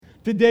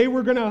Today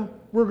we're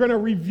gonna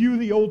review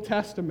the Old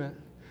Testament.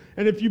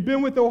 And if you've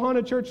been with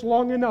Ohana Church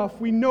long enough,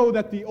 we know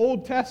that the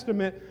Old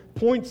Testament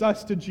points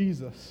us to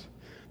Jesus.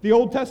 The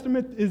Old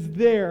Testament is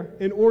there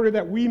in order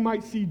that we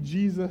might see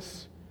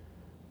Jesus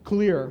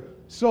clearer.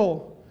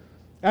 So,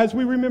 as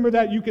we remember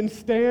that, you can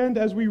stand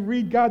as we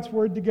read God's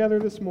Word together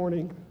this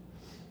morning.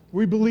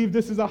 We believe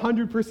this is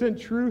 100%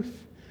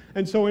 truth,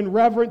 and so in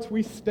reverence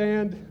we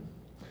stand.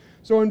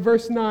 So in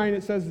verse 9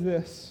 it says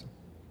this: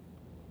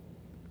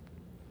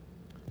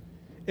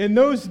 In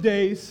those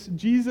days,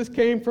 Jesus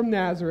came from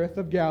Nazareth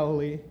of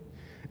Galilee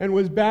and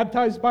was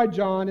baptized by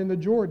John in the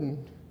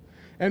Jordan.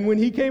 And when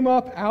he came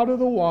up out of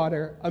the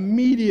water,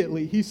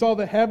 immediately he saw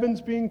the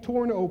heavens being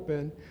torn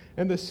open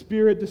and the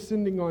Spirit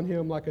descending on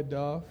him like a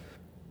dove.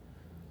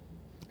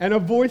 And a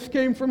voice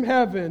came from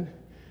heaven,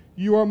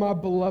 "You are my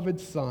beloved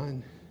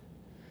Son,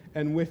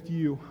 and with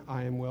you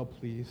I am well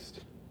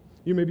pleased."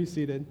 You may be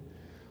seated.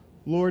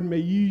 Lord, may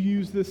you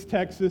use this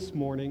text this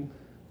morning.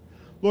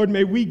 Lord,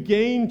 may we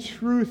gain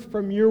truth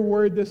from your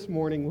word this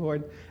morning,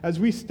 Lord, as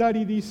we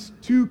study these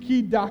two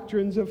key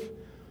doctrines of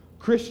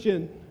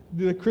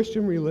the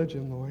Christian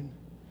religion, Lord.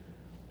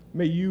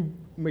 May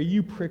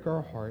you prick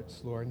our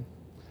hearts, Lord.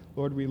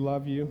 Lord, we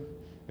love you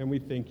and we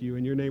thank you.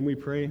 In your name we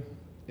pray.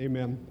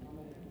 Amen.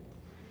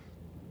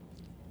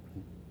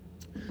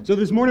 So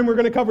this morning we're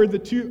going to cover the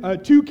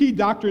two key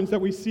doctrines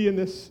that we see in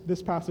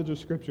this passage of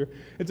Scripture.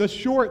 It's a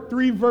short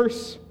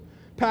 3-verse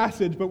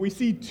passage, but we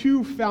see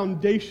two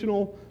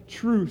foundational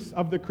truths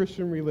of the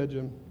Christian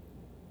religion.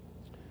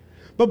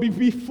 But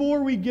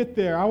before we get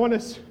there, I want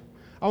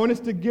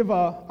to give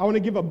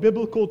a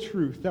biblical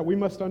truth that we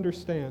must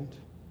understand.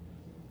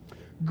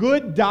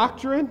 Good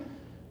doctrine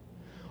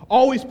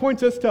always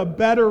points us to a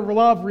better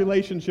love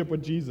relationship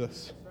with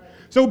Jesus.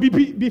 So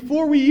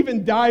before we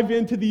even dive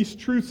into these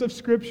truths of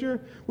Scripture,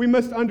 we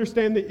must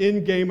understand the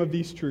end game of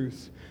these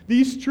truths.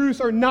 These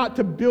truths are not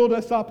to build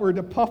us up or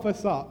to puff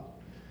us up.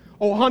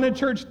 Ohana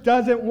Church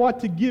doesn't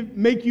want to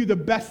make you the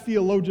best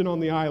theologian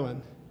on the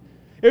island.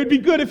 It would be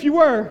good if you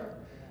were,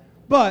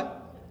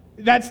 but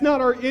that's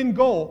not our end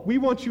goal. We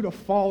want you to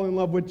fall in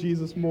love with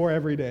Jesus more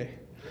every day.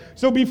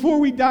 So before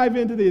we dive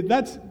into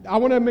I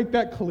want to make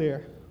that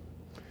clear.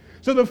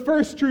 So the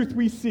first truth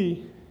we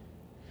see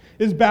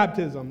is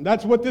baptism.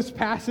 That's what this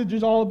passage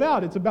is all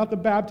about. It's about the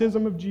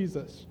baptism of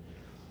Jesus.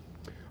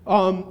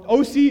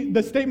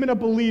 The statement of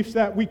beliefs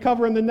that we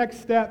cover in the next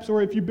steps,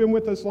 or if you've been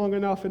with us long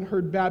enough and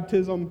heard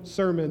baptism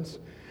sermons,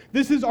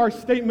 this is our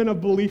statement of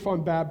belief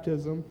on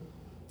baptism.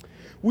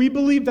 We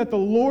believe that the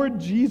Lord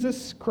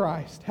Jesus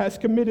Christ has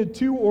committed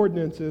 2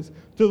 ordinances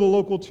to the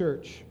local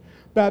church: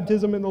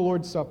 baptism and the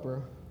Lord's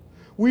Supper.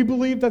 We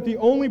believe that the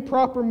only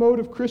proper mode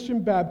of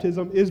Christian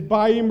baptism is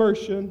by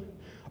immersion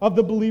of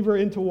the believer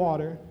into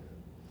water.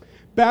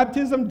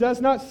 Baptism does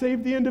not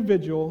save the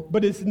individual,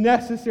 but is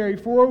necessary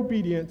for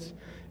obedience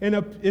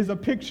and is a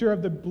picture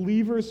of the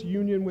believer's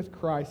union with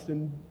Christ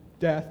in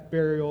death,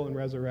 burial, and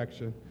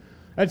resurrection.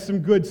 That's some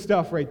good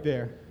stuff right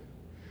there.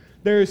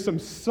 There is some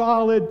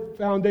solid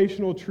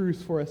foundational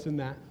truths for us in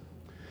that.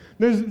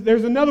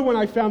 There's another one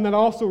I found that I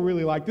also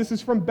really like. This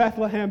is from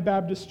Bethlehem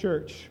Baptist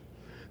Church.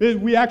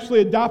 We actually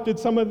adopted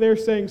some of their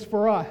sayings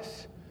for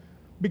us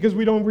because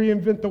we don't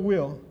reinvent the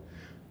wheel.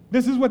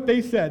 This is what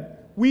they said: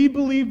 "We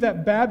believe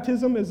that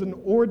baptism is an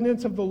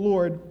ordinance of the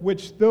Lord,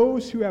 which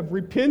those who have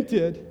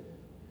repented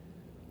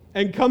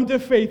and come to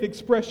faith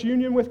express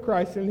union with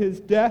Christ in his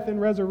death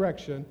and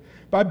resurrection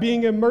by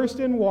being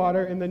immersed in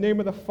water in the name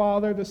of the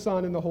Father, the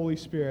Son, and the Holy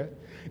Spirit.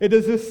 It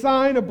is a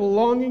sign of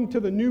belonging to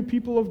the new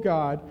people of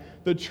God,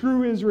 the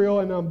true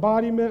Israel, an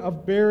embodiment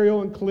of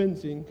burial and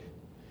cleansing,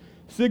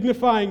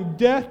 signifying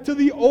death to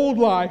the old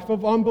life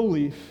of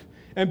unbelief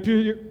and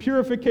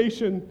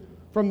purification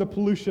from the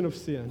pollution of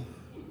sin."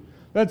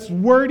 That's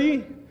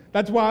wordy.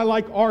 That's why I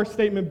like our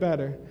statement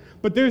better.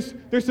 But there's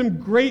some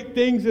great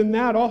things in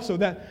that also,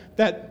 that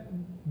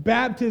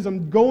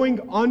baptism, going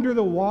under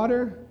the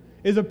water,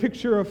 is a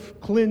picture of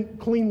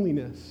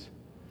cleanliness.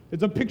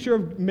 It's a picture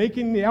of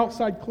making the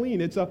outside clean.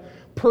 It's a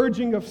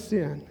purging of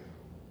sin.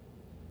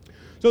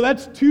 So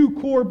that's 2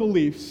 core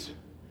beliefs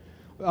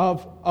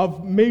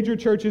of major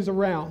churches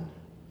around.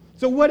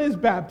 So what is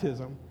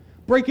baptism?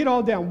 Break it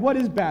all down. What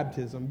is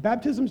baptism?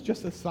 Baptism is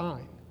just a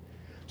sign.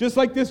 Just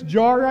like this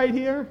jar right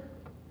here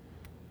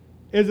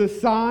is a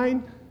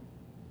sign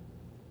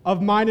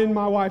of mine and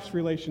my wife's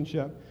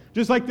relationship.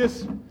 Just like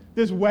this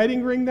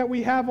wedding ring that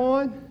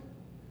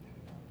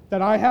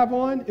I have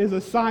on, is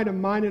a sign of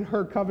mine and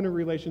her covenant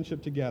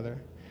relationship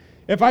together.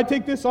 If I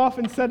take this off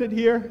and set it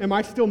here, am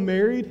I still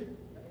married?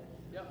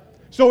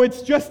 Yep. So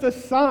it's just a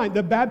sign.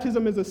 The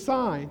baptism is a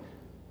sign.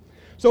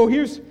 So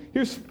here's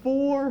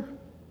 4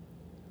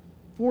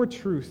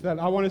 truths that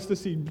I want us to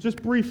see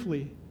just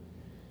briefly.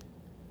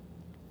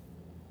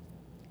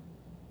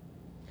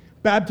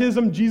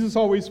 Baptism, Jesus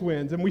always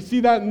wins. And we see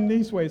that in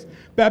these ways.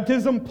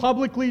 Baptism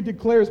publicly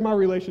declares my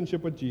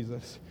relationship with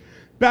Jesus.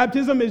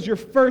 Baptism is your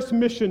first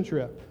mission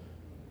trip.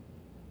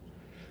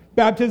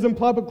 Baptism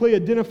publicly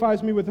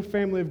identifies me with the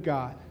family of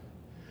God.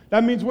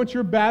 That means once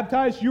you're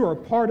baptized, you are a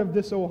part of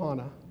this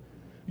Ohana.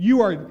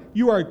 You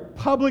are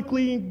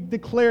publicly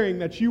declaring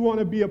that you want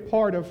to be a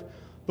part of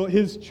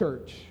his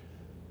church.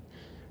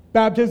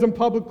 Baptism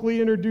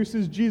publicly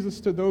introduces Jesus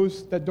to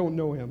those that don't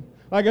know him.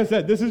 Like I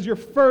said, this is your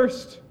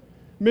first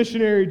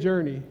missionary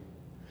journey.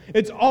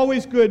 It's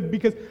always good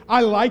because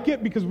I like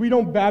it because we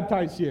don't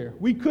baptize here.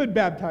 We could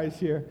baptize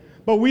here,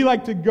 but we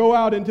like to go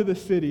out into the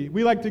city.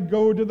 We like to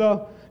go to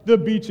the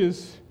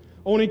beaches,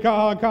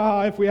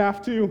 Onikaha if we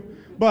have to,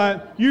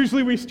 but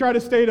usually we try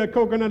to stay at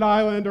Coconut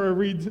Island or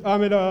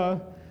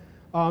the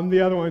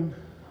other one,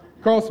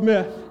 Carl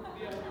Smith,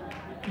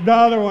 the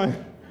other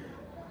one.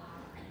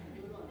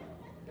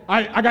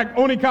 I got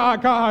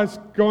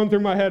Onikaha going through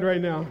my head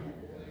right now.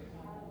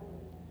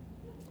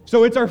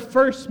 So it's our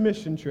first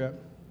mission trip.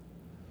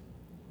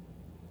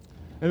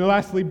 And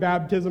lastly,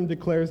 baptism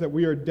declares that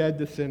we are dead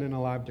to sin and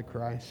alive to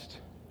Christ.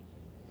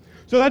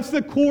 So that's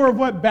the core of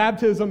what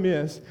baptism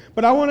is.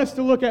 But I want us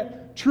to look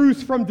at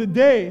truths from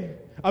today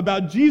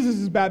about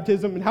Jesus'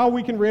 baptism and how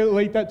we can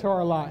relate that to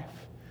our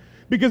life.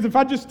 Because if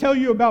I just tell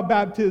you about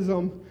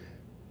baptism,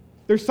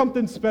 there's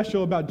something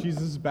special about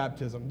Jesus'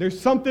 baptism. There's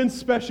something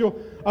special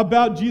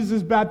about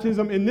Jesus'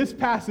 baptism in this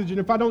passage, and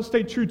if I don't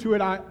stay true to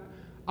it,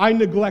 I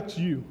neglect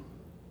you.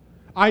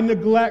 I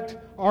neglect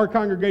our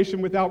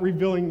congregation without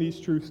revealing these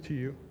truths to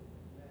you.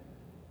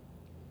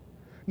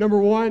 Number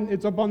one,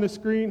 it's up on the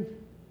screen.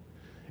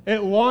 It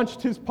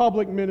launched his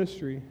public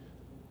ministry.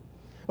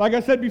 Like I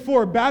said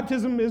before,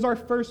 baptism is our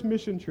first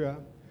mission trip.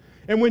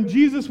 And when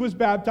Jesus was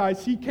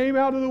baptized, he came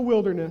out of the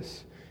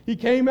wilderness. He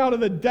came out of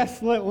the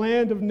desolate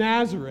land of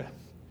Nazareth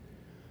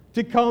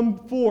to come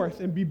forth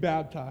and be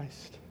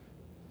baptized.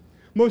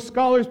 Most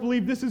scholars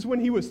believe this is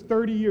when he was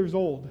 30 years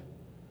old.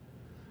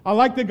 I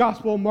like the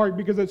Gospel of Mark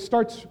because it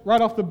starts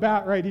right off the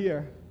bat right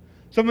here.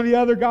 Some of the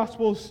other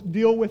Gospels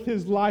deal with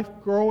his life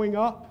growing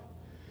up,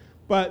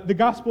 but the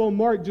Gospel of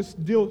Mark just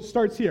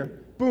starts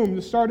here. Boom,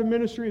 the start of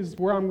ministry is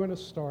where I'm going to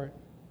start.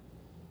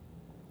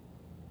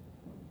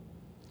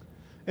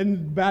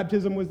 And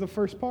baptism was the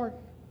first part.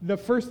 The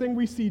first thing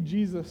we see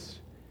Jesus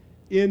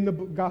in the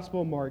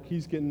Gospel of Mark,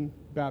 he's getting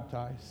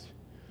baptized.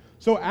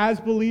 So as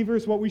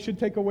believers, what we should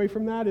take away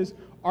from that is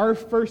our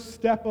first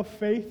step of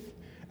faith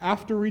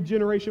after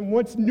regeneration,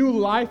 once new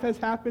life has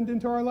happened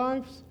into our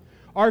lives,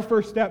 our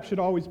first step should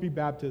always be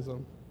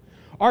baptism.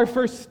 Our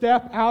first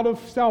step out of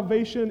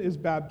salvation is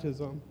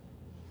baptism.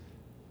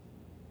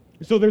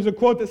 So there's a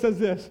quote that says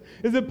this: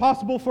 "Is it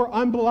possible for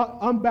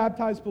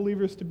unbaptized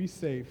believers to be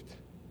saved?"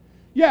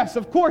 Yes,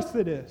 of course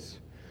it is.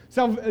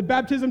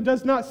 Baptism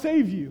does not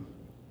save you.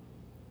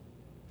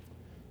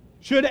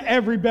 Should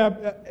every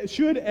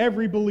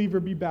believer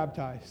be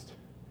baptized?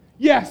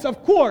 Yes,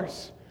 of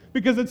course,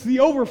 because it's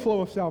the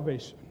overflow of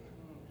salvation.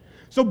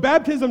 So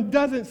baptism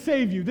doesn't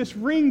save you. This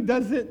ring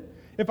doesn't,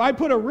 if I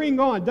put a ring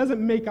on,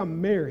 doesn't make I'm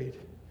married.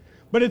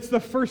 But it's the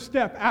first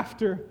step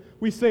after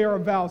we say our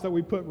vows that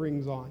we put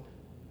rings on.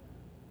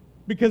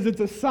 Because it's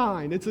a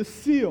sign, it's a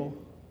seal.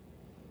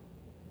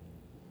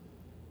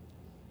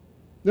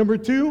 Number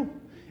two,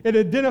 it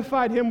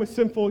identified him with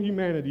sinful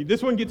humanity.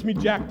 This one gets me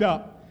jacked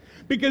up.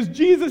 Because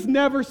Jesus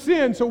never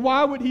sinned, so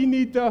why would he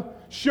need to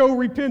show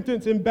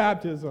repentance in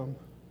baptism?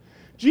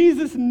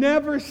 Jesus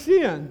never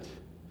sinned.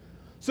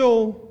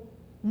 So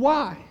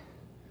why?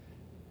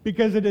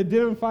 Because it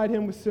identified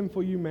him with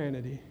sinful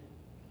humanity.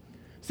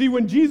 See,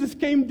 when Jesus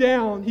came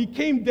down, he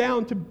came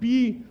down to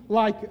be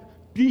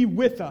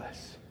with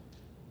us.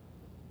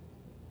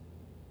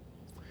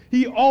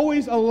 He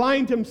always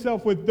aligned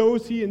himself with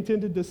those he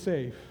intended to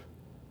save.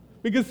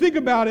 Because think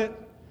about it,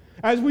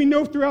 as we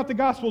know throughout the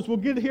Gospels, we'll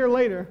get here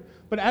later,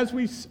 but as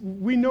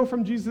we know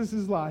from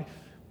Jesus' life,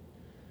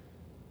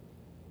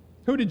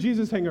 who did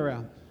Jesus hang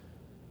around?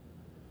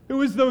 Who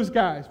was those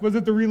guys? Was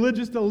it the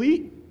religious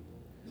elite?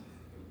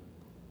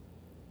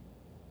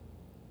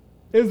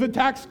 It was the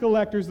tax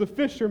collectors, the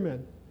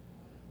fishermen,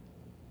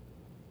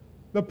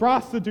 the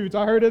prostitutes.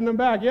 I heard it in the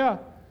back, yeah.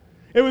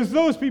 It was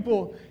those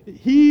people.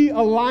 He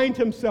aligned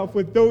himself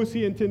with those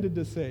he intended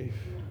to save.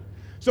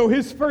 So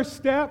his first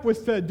step was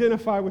to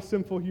identify with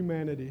sinful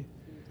humanity.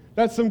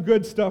 That's some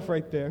good stuff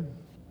right there.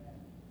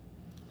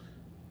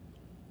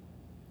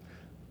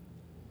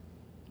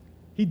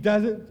 He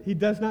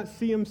does not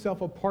see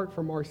himself apart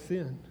from our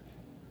sin.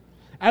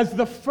 As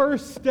the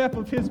first step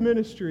of his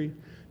ministry,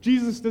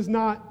 Jesus does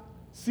not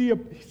see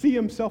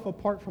himself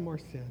apart from our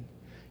sin.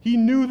 He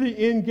knew the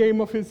end game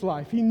of his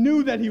life. He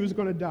knew that he was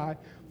going to die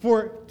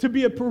to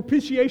be a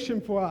propitiation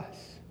for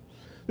us.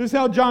 This is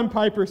how John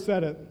Piper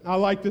said it. I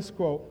like this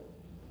quote.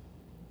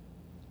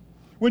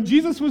 When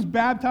Jesus was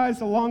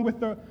baptized along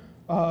with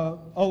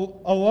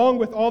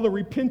all the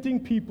repenting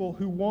people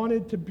who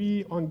wanted to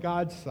be on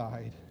God's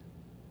side,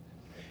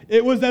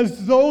 it was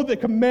as though the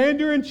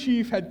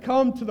commander-in-chief had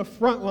come to the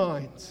front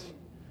lines,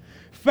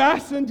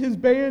 fastened his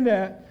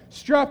bayonet,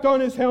 strapped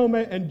on his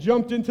helmet, and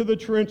jumped into the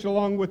trench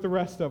along with the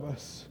rest of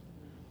us.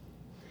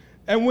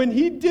 And when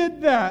he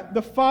did that,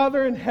 the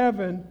Father in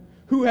heaven,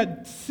 who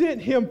had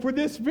sent him for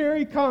this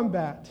very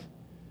combat,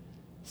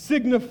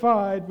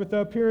 signified with the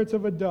appearance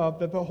of a dove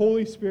that the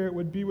Holy Spirit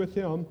would be with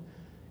him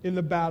in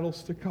the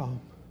battles to come.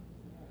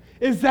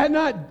 Is that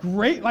not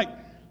great? Like,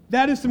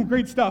 that is some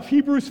great stuff.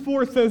 Hebrews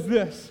 4 says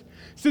this: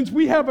 since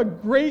we have a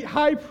great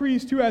high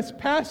priest who has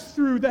passed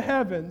through the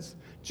heavens,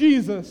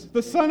 Jesus,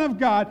 the Son of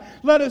God,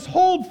 let us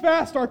hold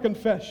fast our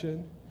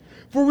confession.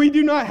 For we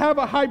do not have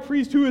a high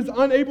priest who is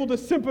unable to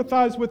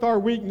sympathize with our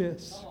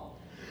weakness,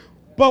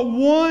 but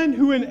one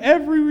who in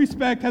every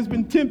respect has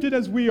been tempted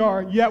as we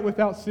are, yet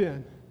without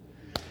sin.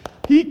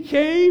 He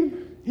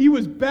came, he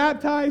was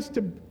baptized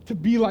to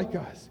be like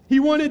us. He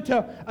wanted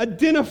to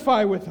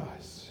identify with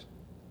us.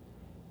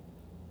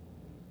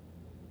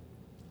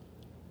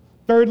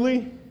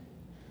 Thirdly,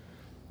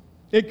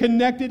 it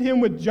connected him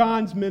with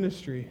John's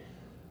ministry.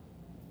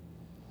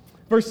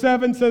 Verse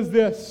 7 says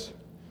this: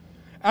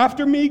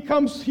 after me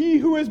comes he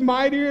who is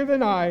mightier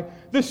than I,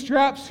 the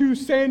straps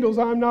whose sandals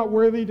I am not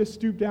worthy to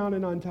stoop down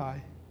and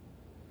untie.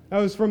 That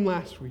was from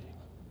last week.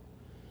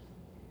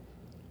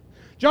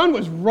 John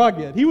was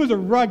rugged. He was a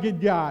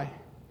rugged guy.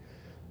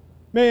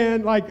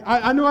 Man, like,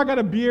 I know I got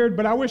a beard,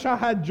 but I wish I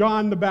had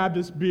John the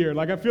Baptist beard.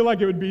 Like, I feel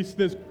like it would be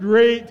this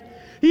great...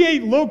 He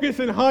ate locusts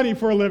and honey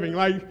for a living.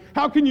 Like,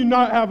 how can you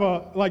not have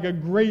a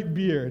great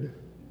beard?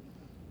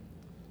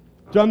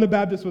 John the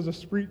Baptist was a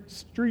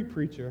street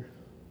preacher.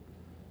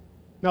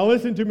 Now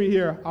listen to me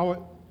here.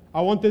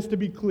 I want this to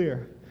be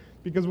clear.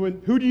 Because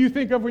who do you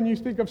think of when you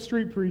think of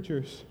street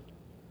preachers?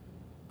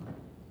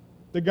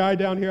 The guy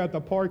down here at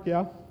the park,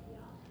 yeah?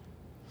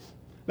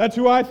 That's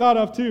who I thought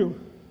of too.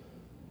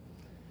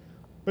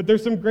 But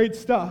there's some great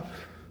stuff.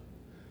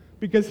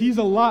 Because he's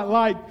a lot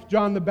like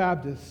John the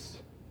Baptist.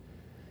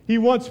 He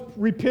wants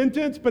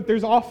repentance, but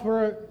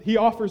he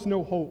offers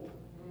no hope.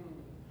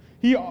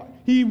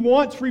 He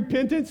wants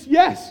repentance.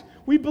 Yes,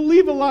 we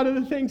believe a lot of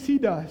the things he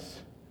does.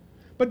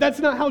 But that's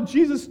not how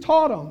Jesus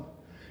taught him.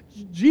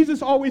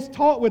 Jesus always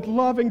taught with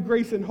love and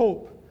grace and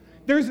hope.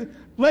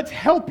 Let's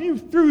help you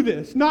through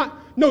this.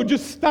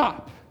 Just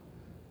stop.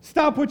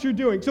 Stop what you're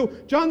doing. So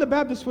John the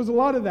Baptist was a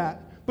lot of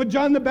that. But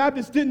John the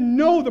Baptist didn't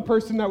know the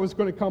person that was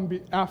going to come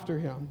after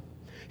him.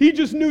 He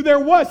just knew there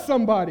was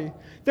somebody.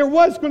 There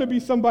was going to be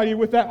somebody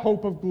with that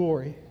hope of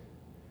glory.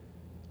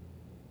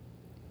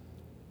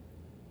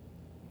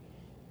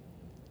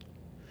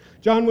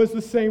 John was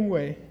the same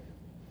way.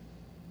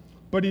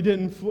 But he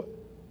didn't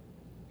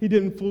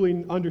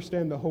fully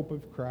understand the hope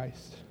of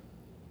Christ.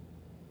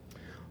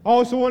 I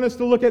also want us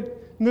to look at,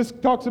 and this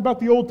talks about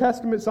the Old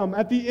Testament some.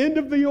 At the end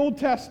of the Old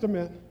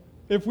Testament,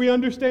 if we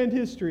understand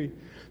history,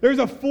 there's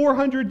a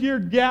 400-year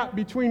gap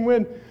between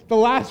when the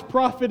last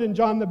prophet and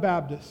John the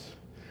Baptist.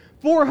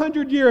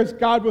 400 years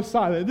God was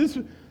silent.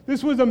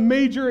 This was a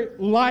major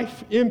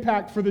life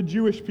impact for the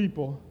Jewish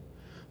people.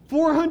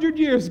 400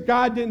 years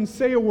God didn't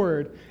say a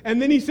word. And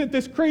then he sent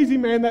this crazy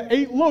man that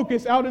ate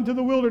locusts out into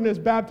the wilderness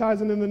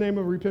baptizing in the name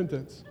of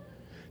repentance.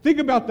 Think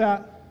about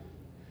that.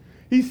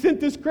 He sent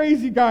this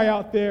crazy guy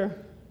out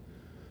there.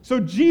 So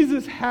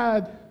Jesus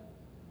had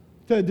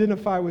to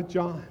identify with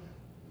John.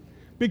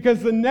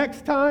 Because the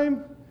next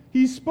time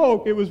he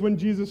spoke, it was when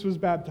Jesus was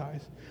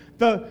baptized.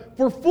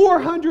 For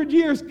 400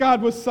 years,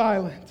 God was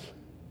silent.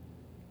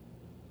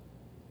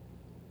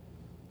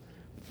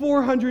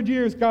 400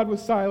 years, God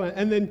was silent.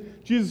 And then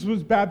Jesus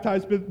was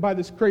baptized by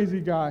this crazy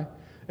guy.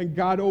 And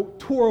God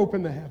tore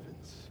open the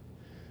heavens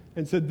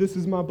and said, "This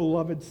is my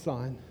beloved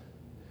Son,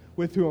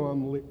 with whom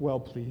I'm well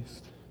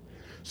pleased."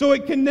 So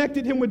it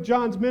connected him with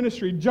John's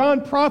ministry.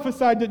 John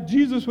prophesied that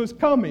Jesus was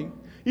coming.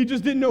 He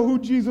just didn't know who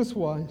Jesus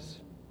was.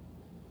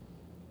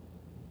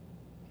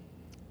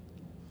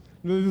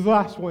 This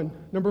last one,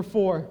 number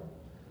 4.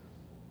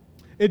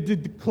 It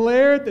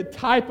declared the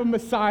type of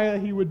Messiah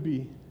he would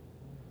be.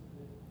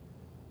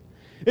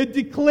 It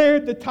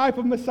declared the type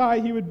of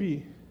Messiah he would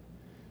be.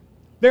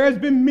 There has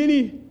been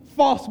many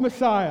false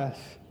messiahs.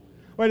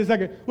 Wait a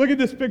second. Look at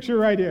this picture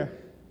right here.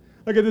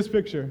 Look at this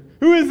picture.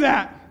 Who is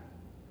that?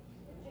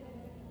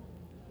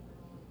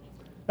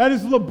 That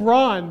is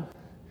LeBron.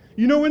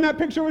 You know when that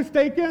picture was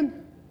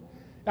taken?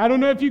 I don't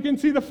know if you can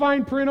see the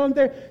fine print on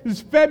there. It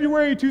was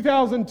February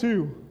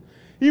 2002.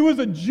 He was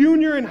a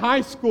junior in high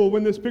school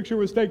when this picture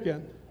was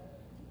taken.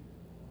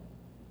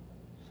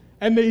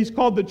 And he's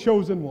called the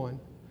Chosen One.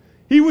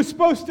 He was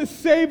supposed to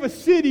save a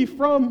city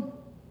from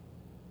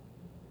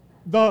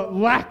the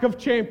lack of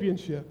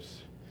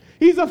championships.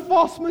 He's a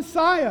false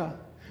Messiah.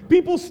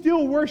 People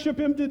still worship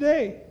him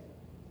today.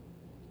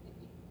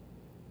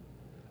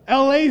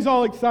 LA's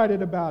all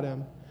excited about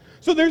him.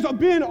 So there's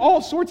been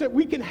all sorts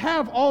we can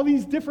have all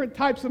these different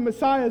types of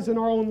Messiahs in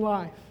our own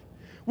life.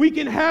 We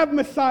can have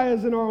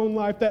Messiahs in our own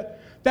life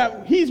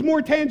that he's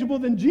more tangible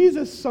than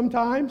Jesus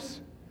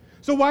sometimes.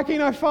 So why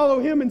can't I follow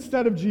him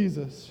instead of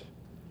Jesus?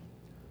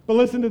 But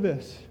listen to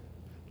this.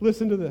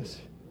 Listen to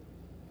this.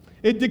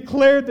 It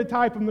declared the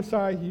type of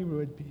Messiah he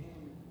would be.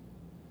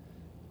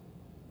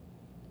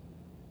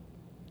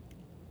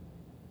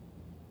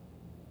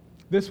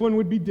 This one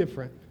would be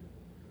different.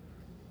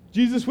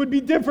 Jesus would be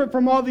different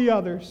from all the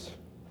others.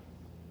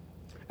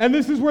 And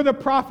this is where the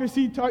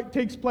prophecy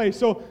takes place.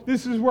 So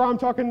this is where I'm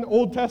talking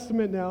Old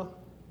Testament now.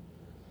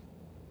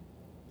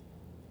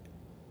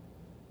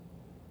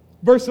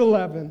 Verse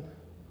 11.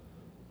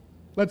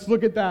 Let's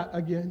look at that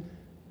again.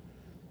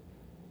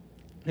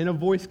 And a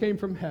voice came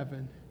from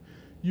heaven.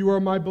 You are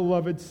my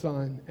beloved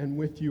Son, and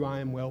with you I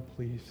am well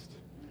pleased.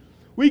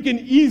 We can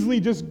easily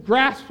just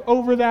grasp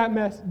over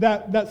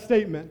that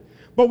statement.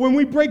 But when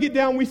we break it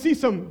down, we see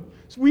some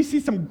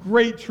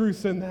great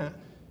truths in that.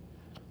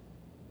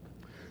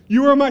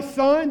 You are my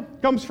Son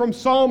comes from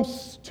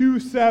Psalms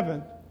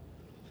 2:7.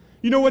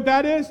 You know what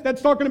that is?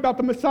 That's talking about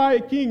the Messiah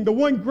King, the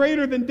one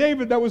greater than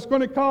David that was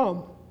going to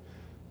come.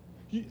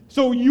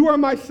 So you are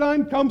my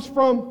Son comes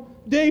from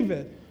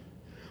David.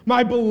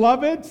 My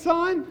beloved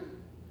Son?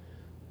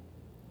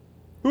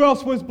 Who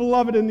else was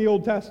beloved in the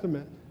Old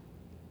Testament?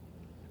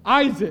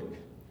 Isaac.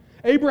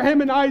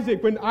 Abraham and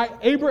Isaac. When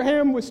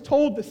Abraham was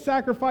told to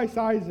sacrifice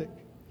Isaac,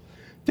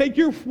 take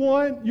your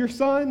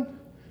son,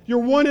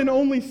 your one and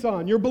only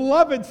son, your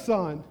beloved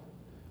son,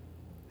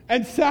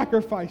 and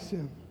sacrifice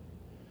him.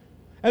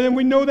 And then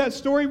we know that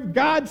story.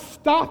 God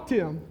stopped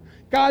him.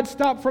 God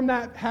stopped from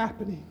that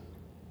happening.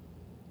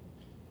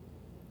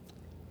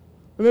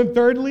 And then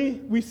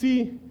thirdly, we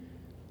see,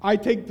 I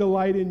take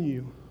delight in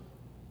you.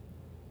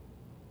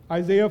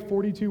 Isaiah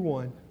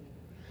 42:1.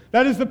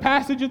 That is the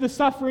passage of the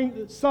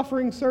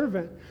suffering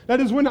servant.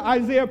 That is when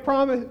Isaiah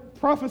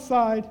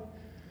prophesied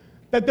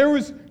that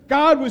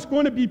God was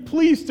going to be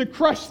pleased to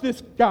crush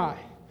this guy.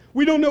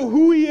 We don't know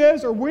who he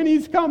is or when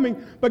he's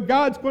coming, but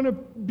God's going to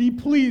be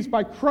pleased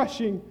by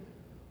crushing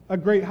a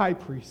great high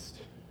priest.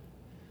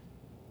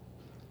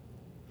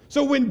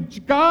 So when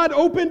God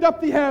opened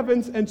up the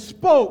heavens and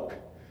spoke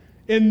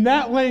in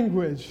that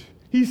language,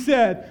 he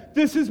said,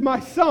 this is my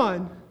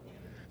son.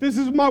 This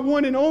is my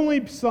one and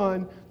only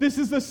son. This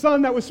is the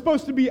son that was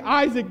supposed to be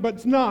Isaac, but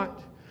it's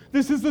not.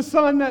 This is the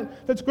son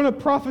that's going to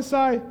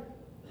prophesy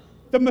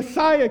the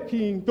Messiah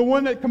King, the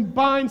one that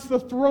combines the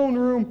throne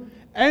room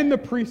and the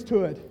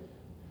priesthood.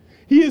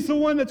 He is the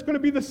one that's going to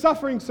be the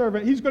suffering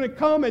servant. He's going to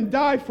come and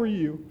die for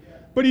you,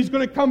 but he's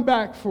going to come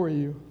back for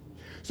you.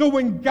 So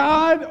when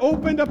God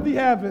opened up the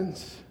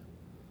heavens,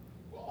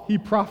 he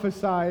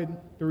prophesied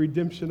the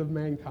redemption of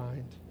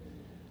mankind.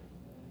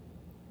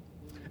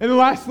 And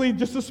lastly,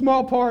 just a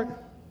small part.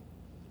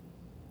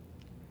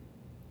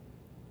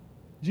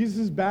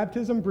 Jesus'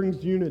 baptism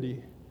brings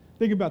unity.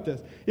 Think about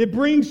this. It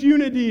brings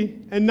unity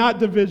and not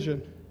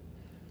division.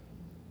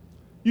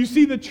 You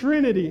see the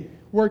Trinity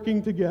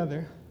working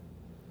together.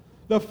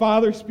 The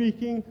Father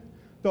speaking,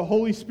 the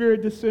Holy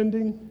Spirit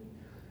descending,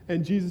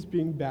 and Jesus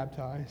being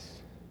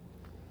baptized.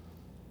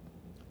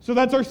 So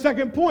that's our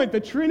second point. The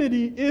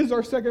Trinity is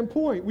our second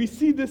point. We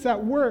see this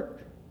at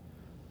work.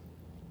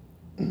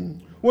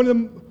 One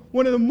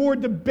of the more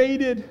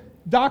debated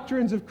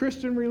doctrines of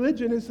Christian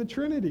religion is the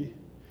Trinity,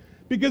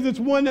 because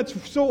it's one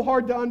that's so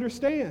hard to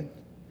understand.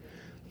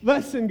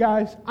 Listen,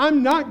 guys,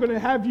 I'm not going to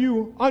have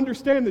you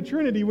understand the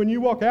Trinity when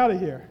you walk out of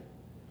here.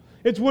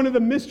 It's one of the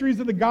mysteries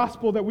of the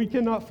gospel that we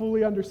cannot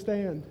fully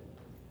understand.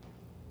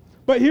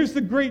 But here's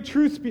the great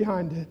truths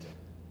behind it.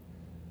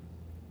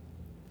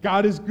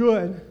 God is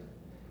good.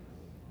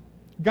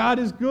 God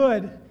is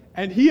good,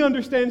 and he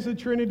understands the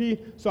Trinity,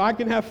 so I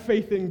can have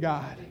faith in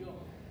God.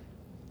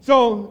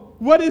 So,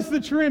 what is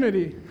the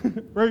Trinity?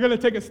 We're going to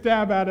take a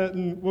stab at it,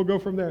 and we'll go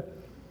from there.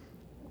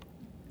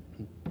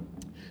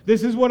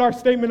 This is what our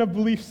statement of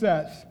belief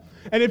says.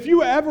 And if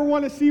you ever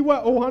want to see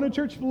what Ohana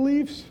Church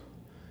believes,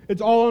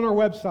 it's all on our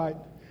website.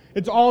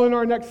 It's all in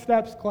our Next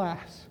Steps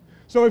class.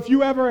 So if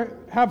you ever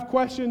have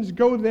questions,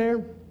 go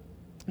there.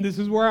 This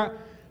is where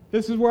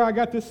I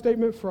got this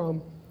statement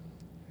from.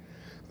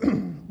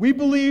 We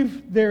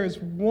believe there is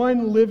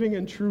one living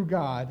and true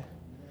God,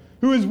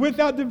 who is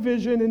without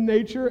division in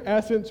nature,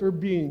 essence, or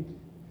being,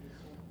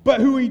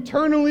 but who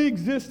eternally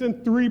exists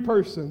in three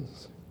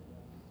persons.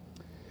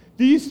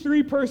 These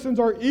three persons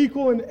are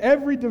equal in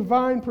every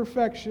divine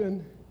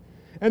perfection,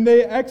 and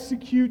they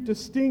execute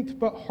distinct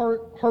but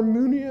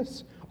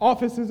harmonious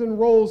offices and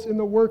roles in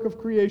the work of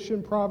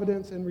creation,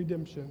 providence, and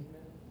redemption.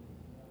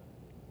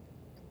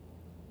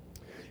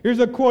 Here's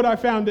a quote I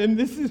found, and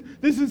this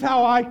is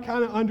how I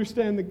kind of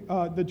understand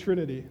the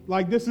Trinity.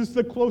 Like, this is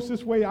the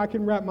closest way I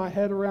can wrap my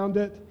head around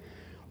it.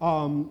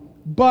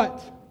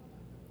 But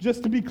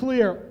just to be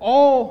clear,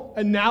 all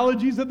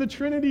analogies of the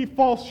Trinity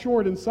fall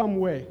short in some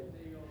way.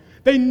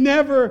 They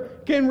never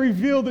can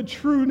reveal the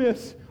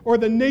trueness or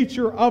the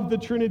nature of the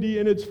Trinity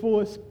in its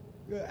fullest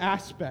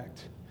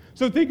aspect.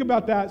 So think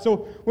about that. So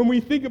when we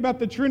think about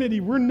the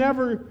Trinity, we're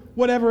never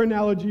whatever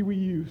analogy we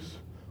use,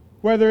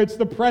 whether it's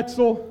the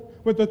pretzel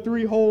with the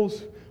three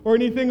holes or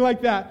anything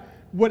like that.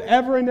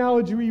 Whatever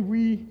analogy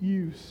we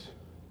use,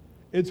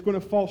 it's going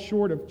to fall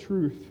short of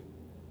truth.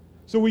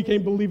 So we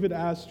can't believe it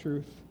as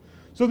truth.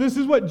 So this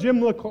is what Jim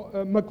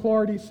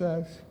McClarty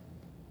says.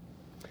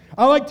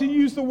 I like to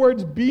use the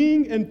words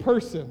being and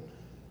person.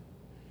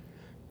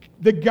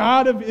 The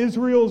God of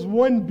Israel is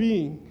one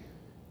being.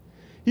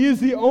 He is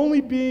the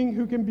only being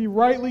who can be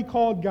rightly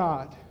called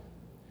God.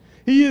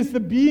 He is the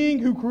being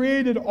who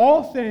created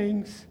all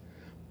things,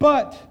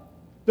 but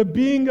the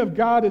being of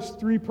God is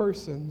three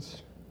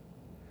persons.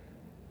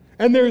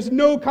 And there is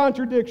no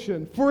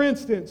contradiction. For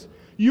instance,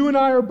 you and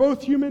I are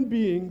both human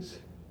beings,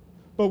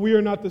 but we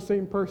are not the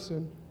same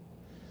person.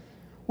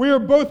 We are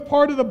both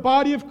part of the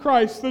body of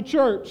Christ, the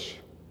church,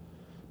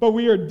 but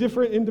we are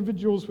different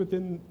individuals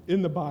within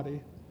the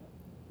body.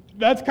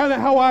 That's kind of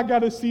how I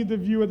got to see the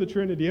view of the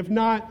Trinity. If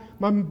not,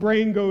 my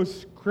brain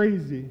goes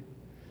crazy.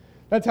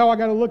 That's how I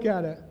got to look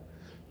at it.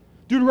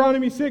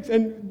 Deuteronomy 6,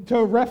 and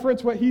to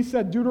reference what he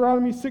said,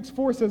 Deuteronomy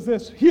 6:4 says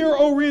this, "Hear,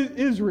 O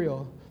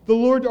Israel, the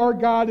Lord our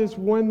God is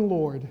one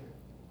Lord.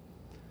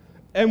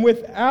 And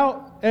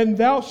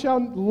thou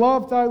shalt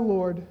love thy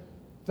Lord,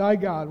 thy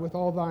God, with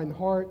all thine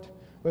heart,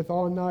 with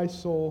all thy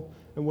soul,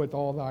 and with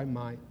all thy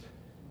might."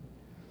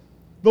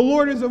 The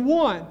Lord is a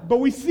one, but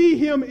we see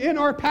him in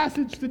our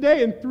passage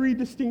today in three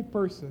distinct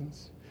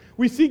persons.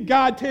 We see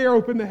God tear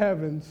open the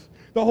heavens,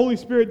 the Holy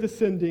Spirit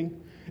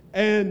descending,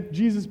 and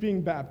Jesus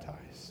being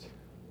baptized.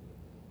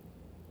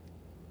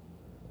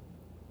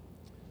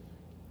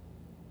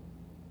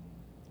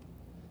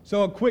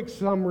 So a quick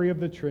summary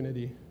of the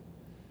Trinity.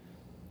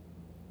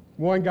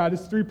 1, God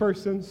is three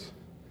persons.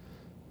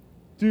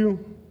 2,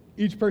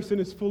 each person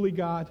is fully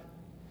God.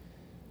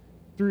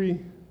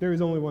 3, there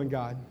is only one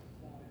God.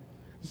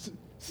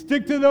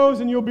 Stick to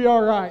those and you'll be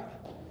all right.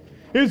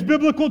 Here's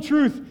biblical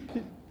truth.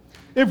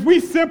 If we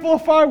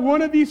simplify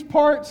one of these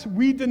parts,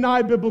 we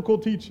deny biblical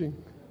teaching.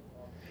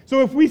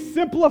 So if we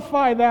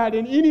simplify that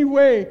in any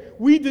way,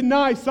 we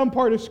deny some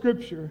part of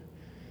Scripture.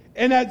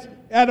 And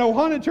at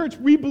Ohana Church,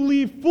 we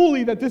believe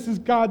fully that this is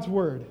God's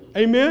Word.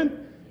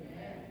 Amen?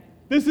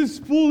 This is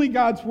fully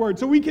God's Word.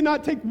 So we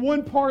cannot take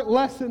one part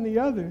less than the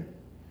other.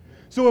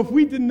 So if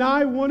we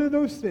deny one of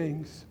those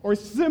things or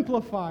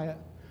simplify it,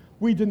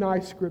 we deny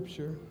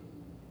Scripture.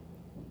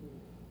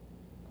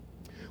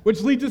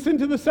 Which leads us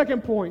into the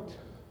second point.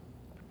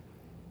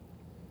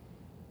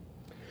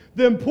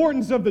 The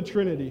importance of the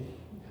Trinity.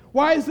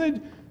 Why is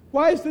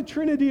the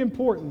Trinity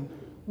important?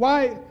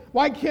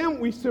 Why can't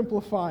we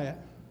simplify it?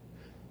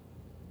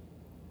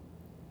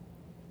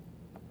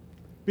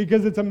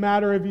 Because it's a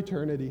matter of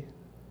eternity.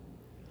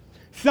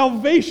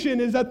 Salvation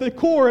is at the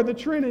core of the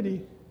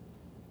Trinity.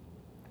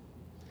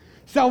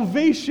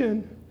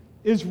 Salvation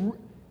is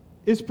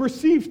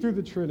perceived through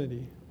the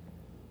Trinity.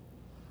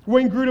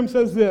 Wayne Grudem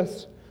says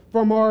this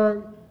from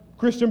our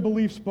Christian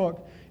Beliefs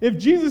book. If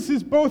Jesus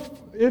is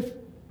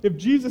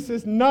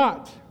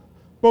not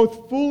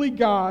both fully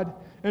God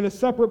and a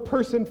separate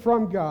person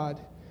from God,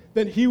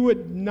 then he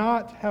would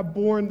not have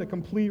borne the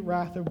complete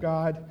wrath of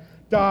God,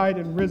 died,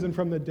 and risen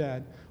from the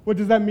dead. What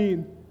does that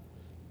mean?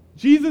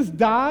 Jesus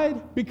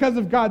died because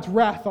of God's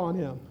wrath on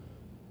him.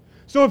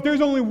 So if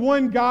there's only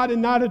one God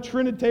and not a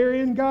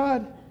Trinitarian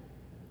God,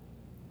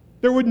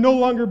 there would no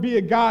longer be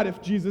a God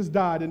if Jesus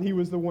died and he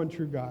was the one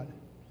true God.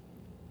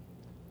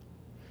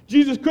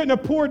 Jesus couldn't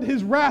have poured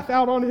his wrath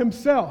out on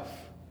himself.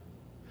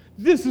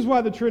 This is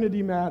why the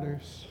Trinity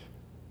matters.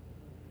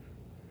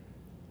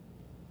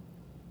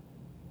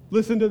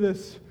 Listen to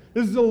this.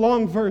 This is a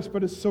long verse,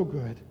 but it's so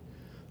good.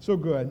 So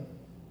good.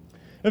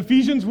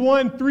 Ephesians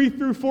 1, 3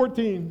 through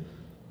 14.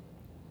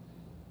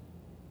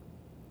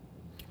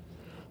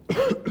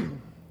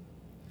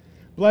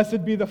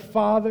 Blessed be the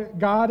Father,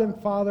 God and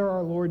Father,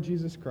 our Lord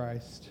Jesus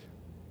Christ.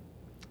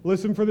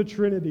 Listen for the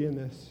Trinity in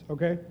this,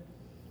 okay?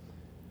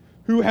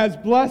 Who has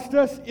blessed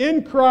us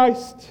in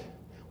Christ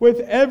with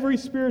every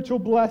spiritual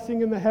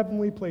blessing in the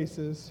heavenly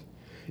places,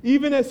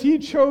 even as he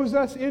chose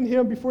us in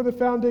him before the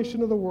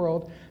foundation of the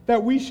world,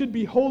 that we should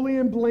be holy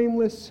and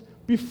blameless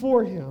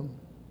before him.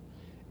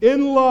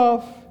 In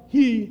love,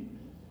 he,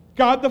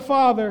 God the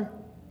Father,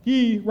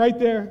 he, right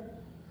there,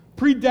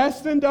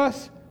 predestined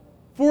us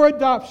for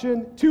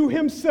adoption to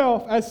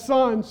himself as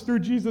sons through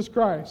Jesus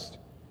Christ.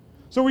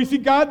 So we see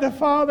God the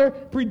Father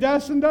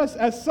predestined us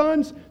as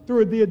sons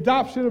through the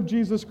adoption of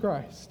Jesus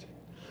Christ,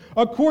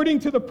 according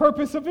to the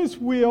purpose of his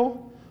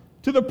will,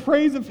 to the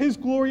praise of his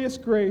glorious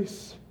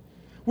grace,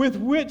 with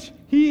which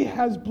he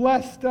has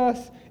blessed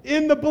us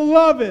in the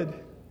beloved.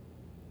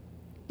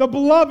 The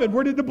beloved,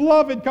 where did the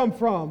beloved come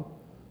from?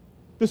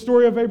 The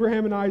story of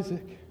Abraham and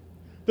Isaac,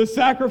 the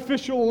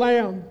sacrificial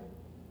lamb.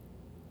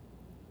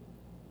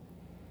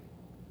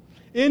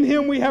 In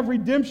him we have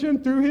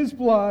redemption through his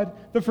blood,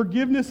 the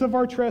forgiveness of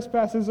our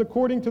trespasses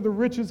according to the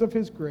riches of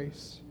his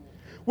grace,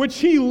 which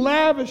he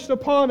lavished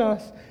upon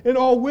us in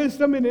all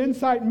wisdom and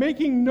insight,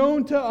 making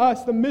known to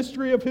us the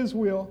mystery of his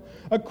will,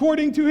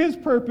 according to his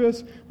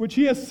purpose, which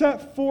he has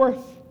set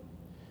forth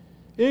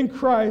in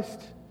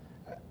Christ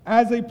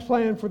as a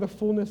plan for the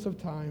fullness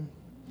of time,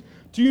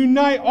 to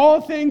unite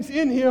all things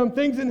in him,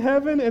 things in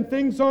heaven and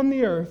things on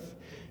the earth.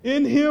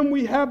 In him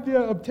we have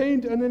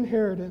obtained an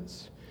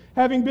inheritance,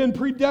 having been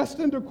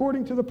predestined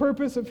according to the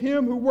purpose of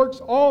him who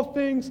works all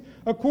things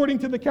according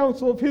to the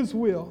counsel of his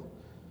will,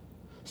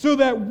 so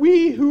that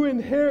we who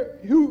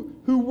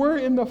were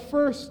in the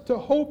first to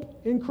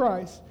hope in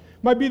Christ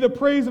might be the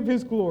praise of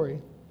his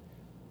glory.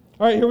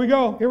 All right, here we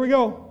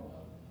go.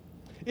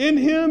 In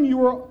him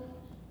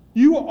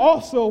you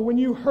also, when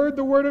you heard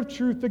the word of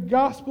truth, the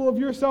gospel of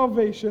your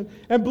salvation,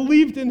 and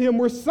believed in him,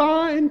 were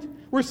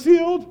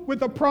sealed with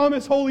the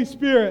promised Holy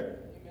Spirit.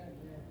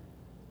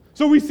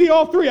 So we see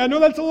all three. I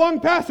know that's a long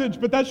passage,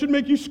 but that should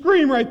make you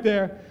scream right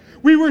there.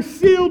 We were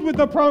sealed with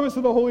the promise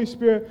of the Holy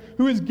Spirit,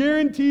 who is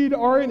guaranteed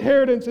our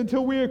inheritance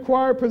until we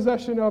acquire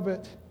possession of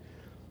it,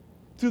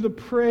 to the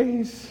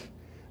praise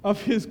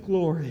of His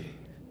glory.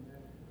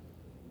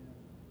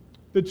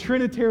 The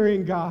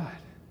Trinitarian God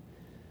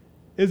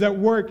is at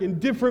work in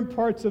different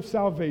parts of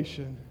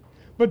salvation,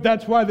 but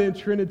that's why the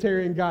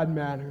Trinitarian God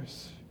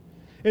matters.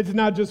 It's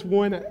not just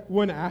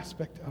one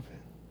aspect of it.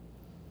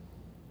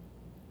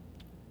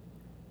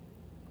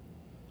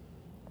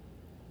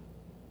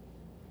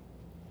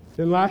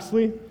 And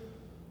lastly,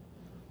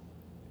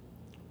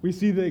 we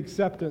see the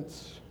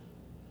acceptance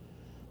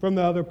from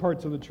the other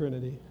parts of the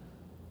Trinity.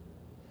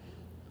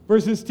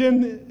 Verses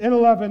 10 and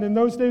 11, in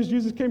those days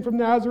Jesus came from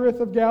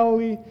Nazareth of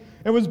Galilee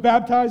and was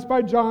baptized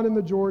by John in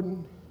the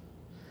Jordan.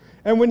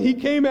 And when he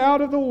came out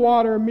of the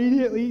water,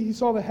 immediately he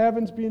saw the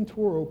heavens being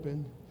torn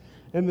open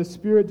and the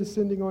Spirit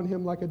descending on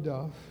him like a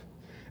dove.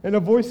 And a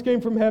voice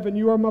came from heaven,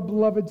 "You are my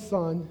beloved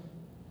Son.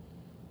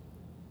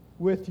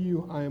 With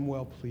you I am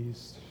well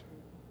pleased."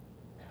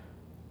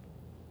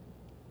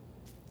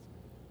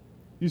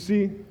 You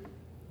see,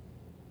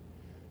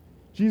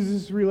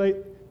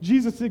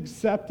 Jesus'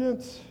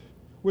 acceptance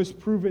was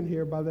proven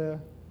here by the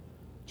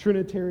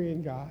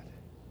Trinitarian God.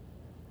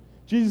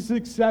 Jesus'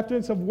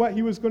 acceptance of what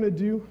he was going to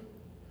do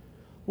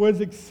was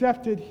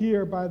accepted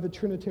here by the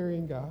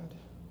Trinitarian God.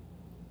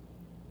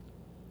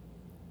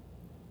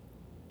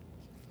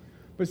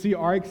 But see,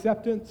 our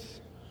acceptance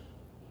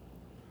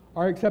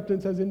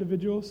as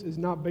individuals is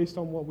not based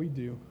on what we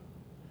do.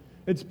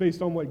 It's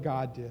based on what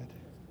God did.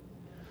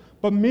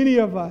 But many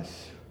of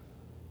us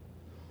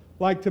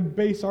like to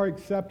base our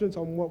acceptance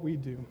on what we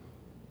do.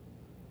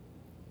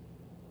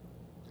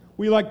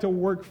 We like to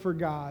work for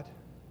God.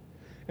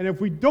 And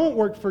if we don't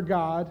work for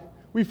God,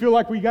 we feel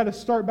like we got to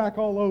start back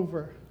all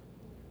over.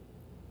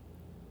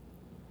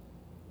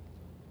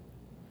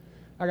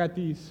 I got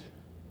these.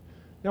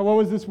 Now, what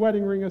was this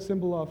wedding ring a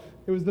symbol of?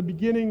 It was the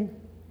beginning.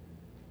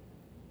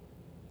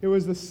 It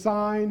was the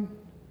sign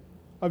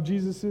of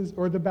Jesus's,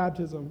 or the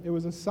baptism. It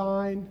was a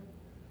sign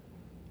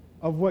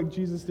of what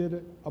Jesus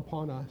did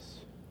upon us.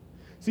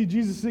 See,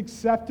 Jesus'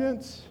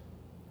 acceptance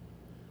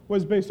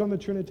was based on the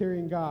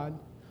Trinitarian God.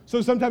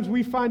 So sometimes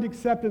we find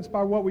acceptance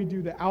by what we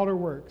do, the outer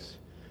works.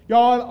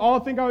 Y'all all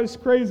think I was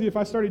crazy if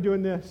I started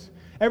doing this.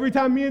 Every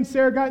time me and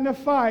Sarah got in a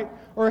fight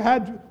or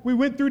we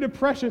went through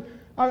depression,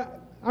 I'm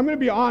going to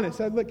be honest.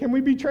 Can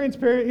we be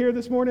transparent here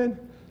this morning?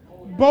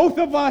 Both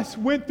of us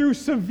went through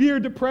severe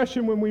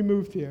depression when we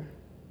moved here.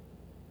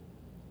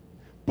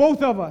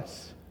 Both of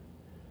us.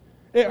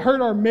 It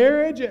hurt our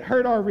marriage. It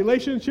hurt our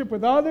relationship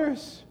with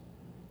others.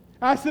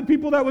 Ask the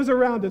people that was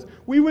around us.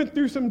 We went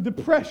through some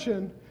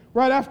depression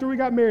right after we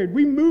got married.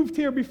 We moved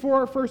here before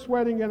our first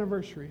wedding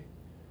anniversary.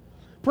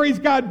 Praise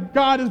God,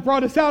 God has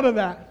brought us out of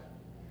that.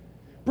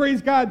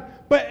 Praise God.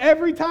 But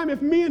every time,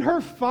 if me and her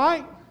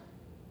fight,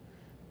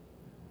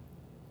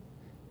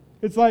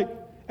 it's like,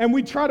 and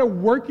we try to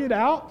work it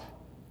out,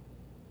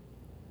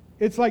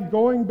 it's like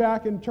going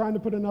back and trying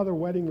to put another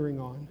wedding ring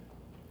on.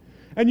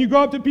 And you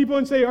go up to people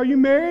and say, "Are you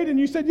married?" And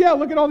you said, "Yeah,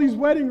 look at all these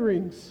wedding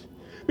rings."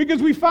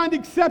 Because we find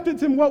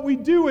acceptance in what we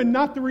do and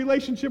not the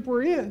relationship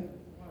we're in.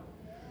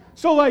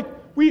 So like,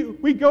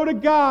 we go to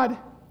God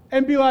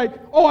and be like,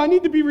 "Oh, I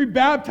need to be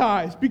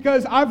rebaptized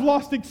because I've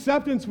lost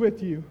acceptance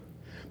with you."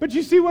 But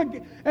you see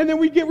and then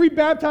we get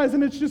rebaptized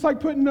and it's just like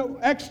putting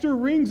extra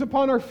rings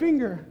upon our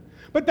finger.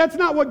 But that's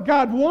not what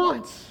God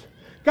wants.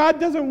 God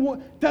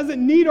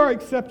doesn't need our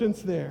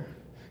acceptance there.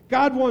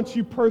 God wants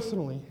you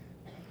personally.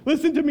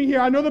 Listen to me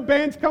here. I know the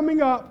band's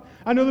coming up.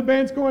 I know the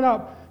band's coming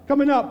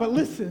up. But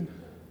listen,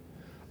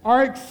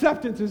 our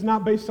acceptance is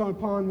not based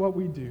upon what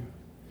we do.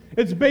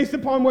 It's based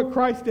upon what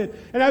Christ did.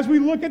 And as we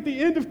look at the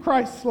end of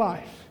Christ's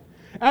life,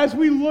 that's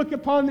where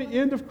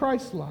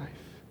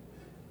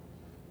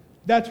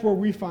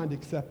we find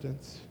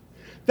acceptance.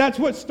 That's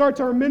what starts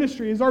our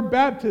ministry, is our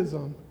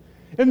baptism.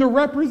 And the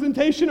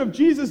representation of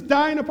Jesus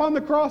dying upon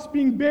the cross,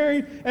 being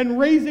buried, and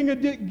raising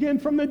again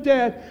from the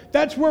dead,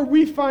 that's where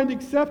we find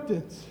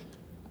acceptance.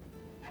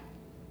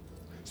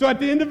 So at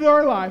the end of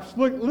our lives,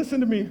 look, listen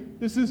to me.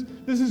 This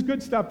is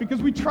good stuff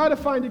because we try to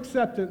find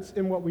acceptance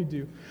in what we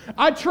do.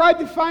 I tried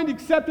to find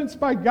acceptance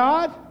by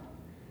God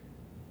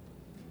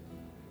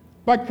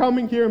by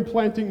coming here and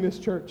planting this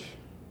church.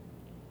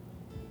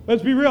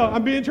 Let's be real.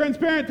 I'm being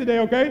transparent today,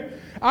 okay?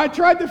 I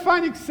tried to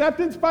find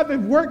acceptance by the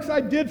works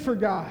I did for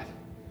God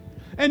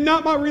and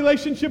not my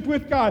relationship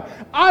with God.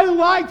 I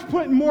liked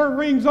putting more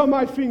rings on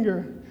my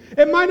finger.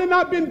 It might have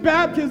not been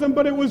baptism,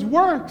 but it was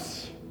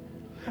works.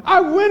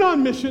 I went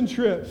on mission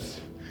trips.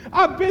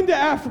 I've been to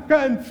Africa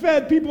and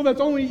fed people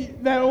that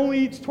only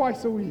eats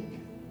twice a week.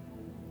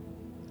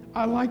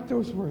 I like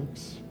those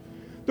works.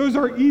 Those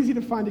are easy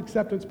to find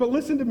acceptance. But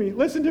listen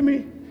to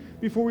me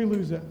before we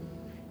lose it.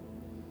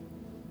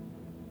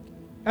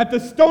 At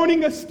the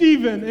stoning of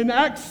Stephen in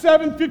Acts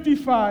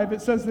 7:55,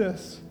 it says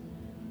this.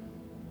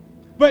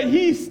 But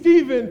he,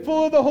 Stephen,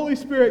 full of the Holy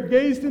Spirit,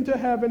 gazed into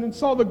heaven and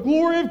saw the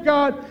glory of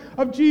God,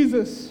 of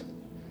Jesus,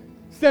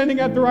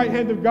 standing at the right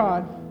hand of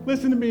God.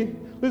 Listen to me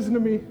this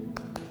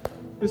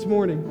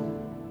morning.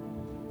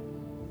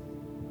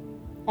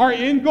 Our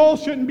end goal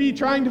shouldn't be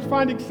trying to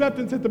find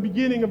acceptance at the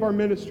beginning of our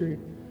ministry.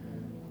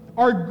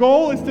 Our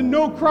goal is to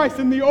know Christ,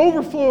 and the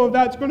overflow of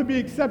that's going to be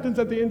acceptance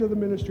at the end of the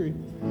ministry.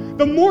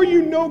 The more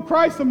you know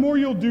Christ, the more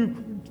you'll do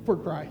for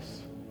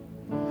Christ.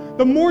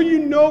 The more you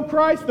know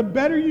Christ, the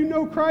better you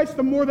know Christ,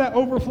 the more that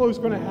overflow is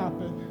going to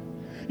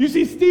happen. You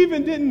see,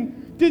 Stephen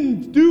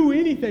didn't do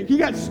anything. He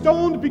got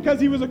stoned because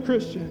he was a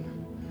Christian.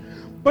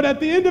 But at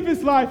the end of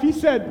his life, he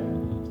said,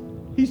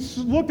 he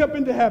looked up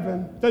into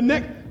heaven.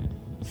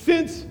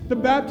 Since the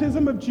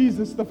baptism of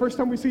Jesus, the first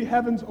time we see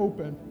heavens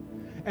open,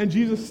 and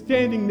Jesus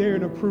standing there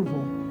in approval.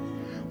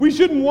 We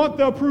shouldn't want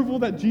the approval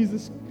that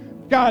Jesus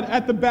got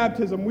at the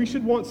baptism. We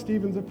should want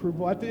Stephen's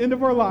approval at the end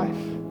of our life.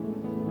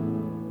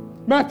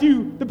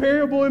 Matthew, the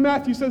parable in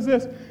Matthew says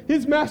this,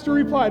 his master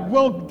replied,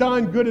 "Well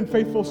done, good and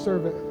faithful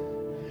servant."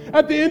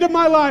 At the end of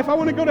my life, I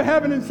want to go to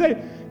heaven and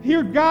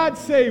hear God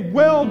say,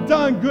 "Well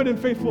done, good and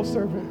faithful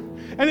servant."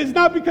 And it's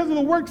not because of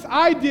the works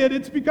I did,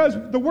 it's because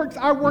the works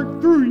I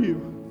worked through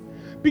you.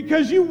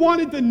 Because you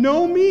wanted to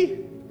know me,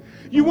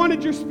 you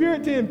wanted your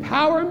Spirit to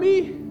empower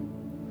me,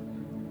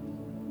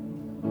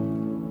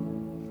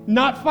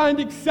 not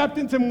find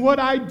acceptance in what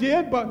I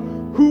did, but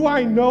who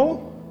I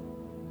know.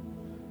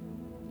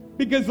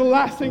 Because the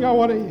last thing I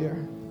want to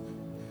hear,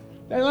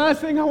 the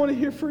last thing I want to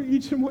hear for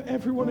each and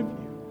every one of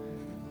you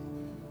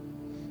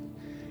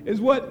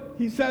is what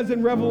he says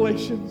in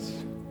Revelations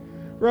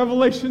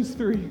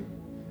 3.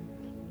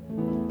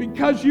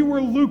 Because you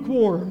were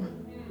lukewarm,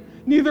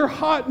 neither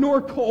hot nor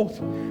cold,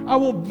 I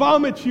will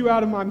vomit you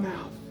out of my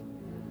mouth.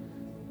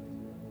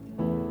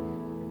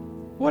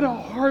 What a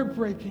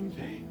heartbreaking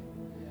thing.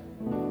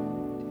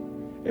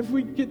 If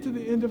we get to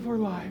the end of our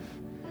life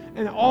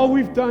and all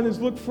we've done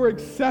is look for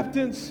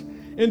acceptance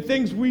in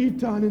things we've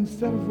done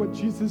instead of what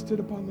Jesus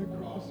did upon the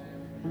cross.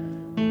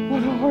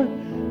 What a heart.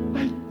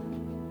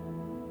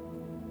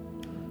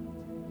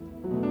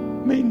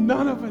 May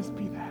none of us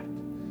be that.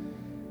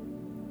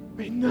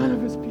 May none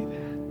of us be that.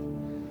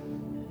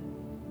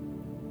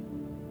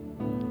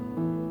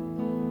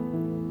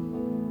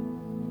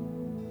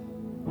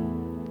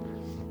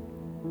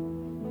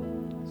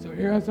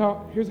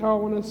 Here's how I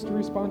want us to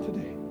respond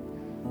today.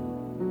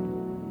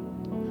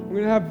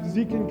 We're going to have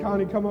Zeke and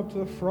Connie come up to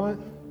the front.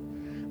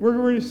 We're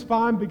going to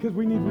respond because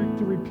we need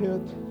to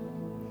repent.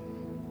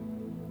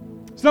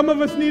 Some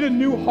of us need a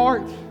new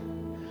heart.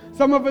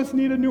 Some of us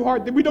need a new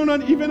heart. We don't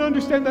even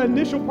understand the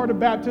initial part of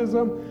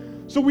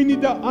baptism, so we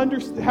need to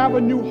have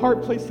a new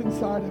heart placed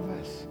inside of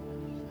us.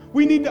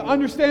 We need to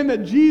understand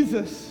that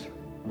Jesus'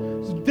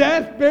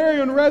 death,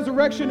 burial, and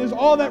resurrection is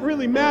all that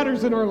really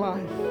matters in our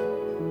life.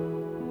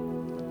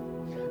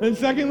 And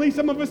secondly,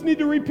 some of us need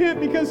to repent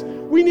because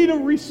we need a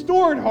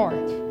restored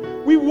heart.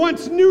 We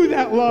once knew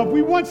that love.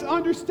 We once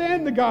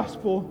understand the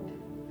gospel.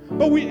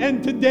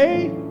 And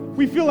today,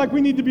 we feel like we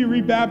need to be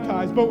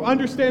rebaptized, but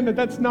understand that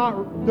that's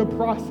not the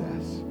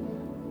process.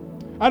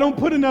 I don't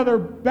put another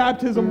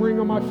baptism ring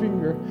on my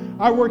finger.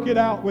 I work it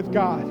out with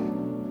God.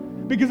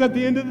 Because at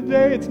the end of the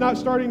day, it's not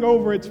starting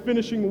over, it's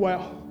finishing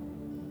well.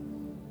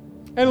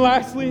 And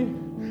lastly,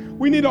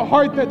 we need a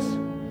heart that's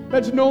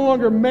no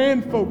longer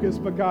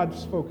man-focused, but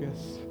God's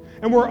focused.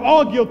 And we're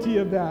all guilty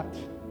of that,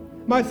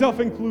 myself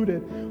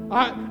included.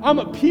 I'm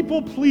a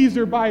people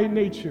pleaser by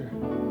nature.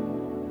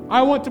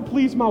 I want to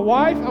please my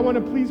wife. I want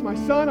to please my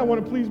son. I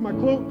want to please my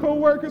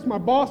co-workers, my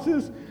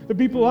bosses, the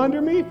people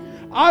under me.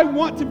 I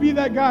want to be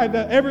that guy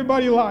that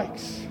everybody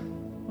likes.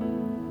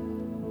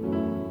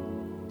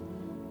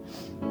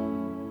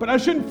 But I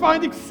shouldn't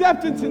find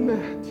acceptance in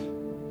that.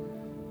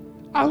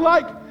 I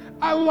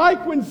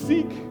like when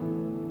Zeke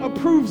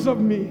approves of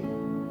me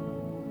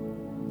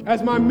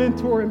as my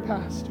mentor and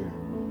pastor.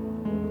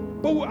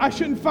 But I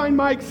shouldn't find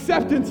my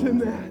acceptance in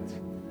that.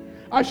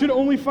 I should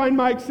only find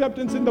my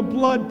acceptance in the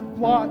blood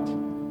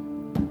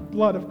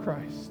of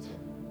Christ.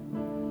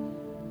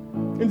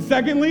 And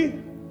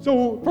secondly,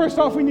 so first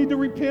off, we need to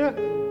repent.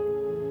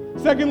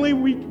 Secondly,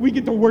 we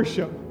get to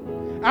worship.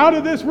 Out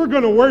of this, we're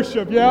going to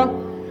worship, yeah?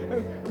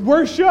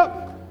 Worship,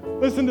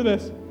 listen to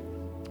this.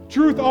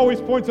 Truth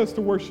always points us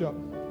to worship.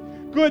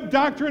 Good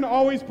doctrine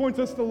always points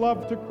us to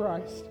love to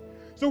Christ.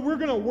 So we're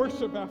going to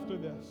worship after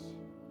this.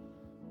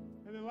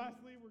 And then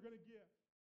lastly,